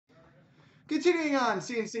Continuing on,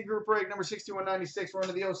 CNC Group Break number 6196. We're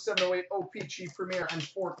into the 0708 OPC Premier and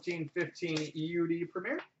 1415 UD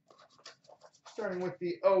Premier. Starting with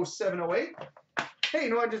the 0708. Hey, you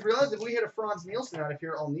know what I just realized? If we hit a Franz Nielsen out of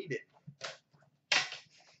here, I'll need it.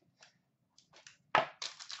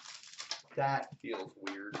 That feels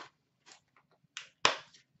weird.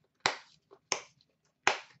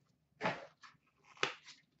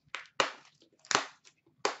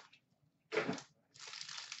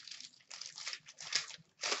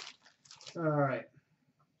 All right.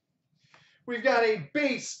 We've got a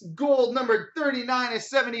base gold number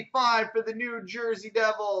 39/75 for the New Jersey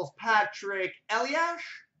Devils, Patrick Elias.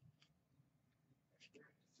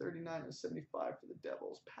 39/75 for the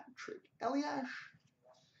Devils, Patrick Elias.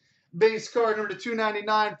 Base card number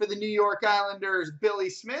 299 for the New York Islanders, Billy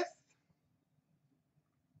Smith.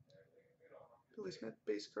 Billy Smith,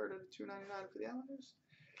 base card at 299 for the Islanders.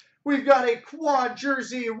 We've got a quad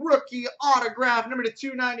jersey rookie autograph number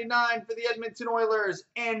 299 for the Edmonton Oilers,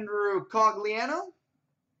 Andrew Cogliano.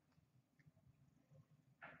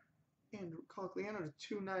 Andrew Cogliano to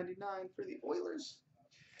 299 for the Oilers.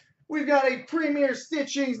 We've got a Premier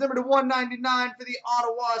Stitchings number 199 for the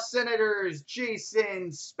Ottawa Senators,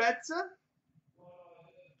 Jason Spezza.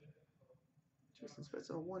 Jason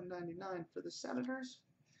Spezza 199 for the Senators.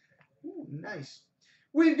 Ooh, nice.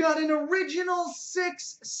 We've got an original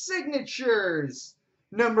 6 signatures,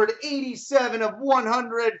 numbered 87 of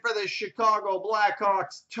 100 for the Chicago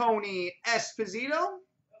Blackhawks, Tony Esposito.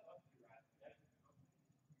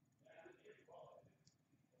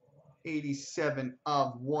 87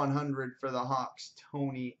 of 100 for the Hawks,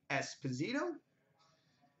 Tony Esposito.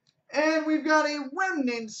 And we've got a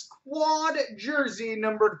Remnants quad jersey,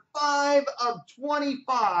 numbered 5 of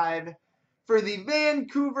 25 for the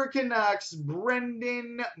Vancouver Canucks,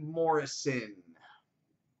 Brendan Morrison.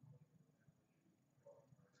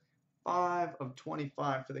 5 of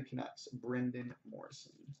 25 for the Canucks, Brendan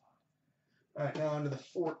Morrison. All right, now on to the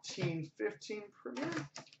 14-15 Premier.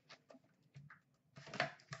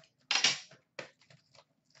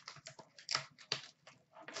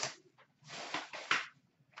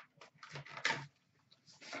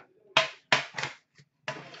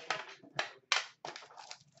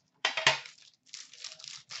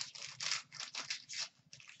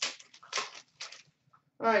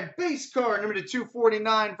 All right, base card number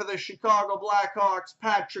 249 for the Chicago Blackhawks,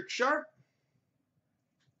 Patrick Sharp.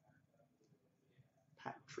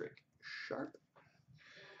 Patrick Sharp.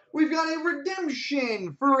 We've got a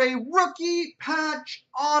redemption for a rookie patch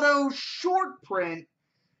auto short print,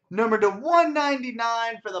 number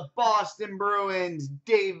 199 for the Boston Bruins,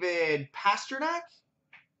 David Pastrnak.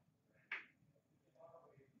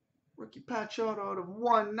 Rookie patch auto to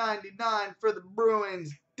 199 for the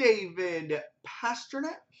Bruins, David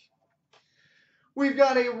Pastrnak. We've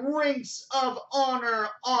got a Rinks of Honor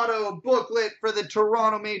auto booklet for the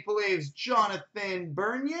Toronto Maple Leafs, Jonathan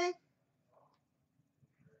Bernier.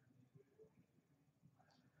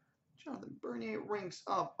 Jonathan Bernier, Rinks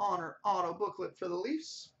of Honor auto booklet for the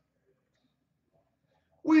Leafs.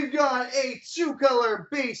 We've got a 2-color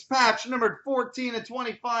base patch numbered 14 of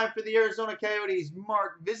 25 for the Arizona Coyotes,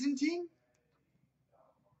 Mark Byzantine.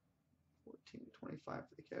 14 of 25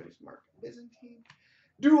 for the Coyotes, Mark Byzantine.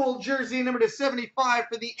 Dual jersey number 75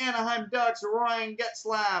 for the Anaheim Ducks, Ryan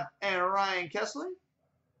Getzlaf and Ryan Kesler.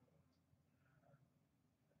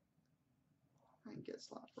 Ryan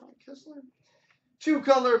Getzlaf, Ryan Kesler.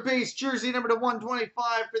 2-color base jersey number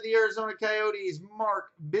 125 for the Arizona Coyotes,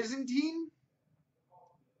 Mark Byzantine.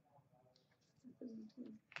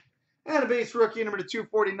 And a base rookie number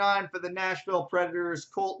 249 for the Nashville Predators,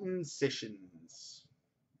 Colton Sissons.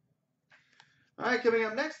 All right, coming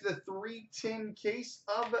up next, the 3-tin case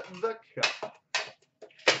of the Cup.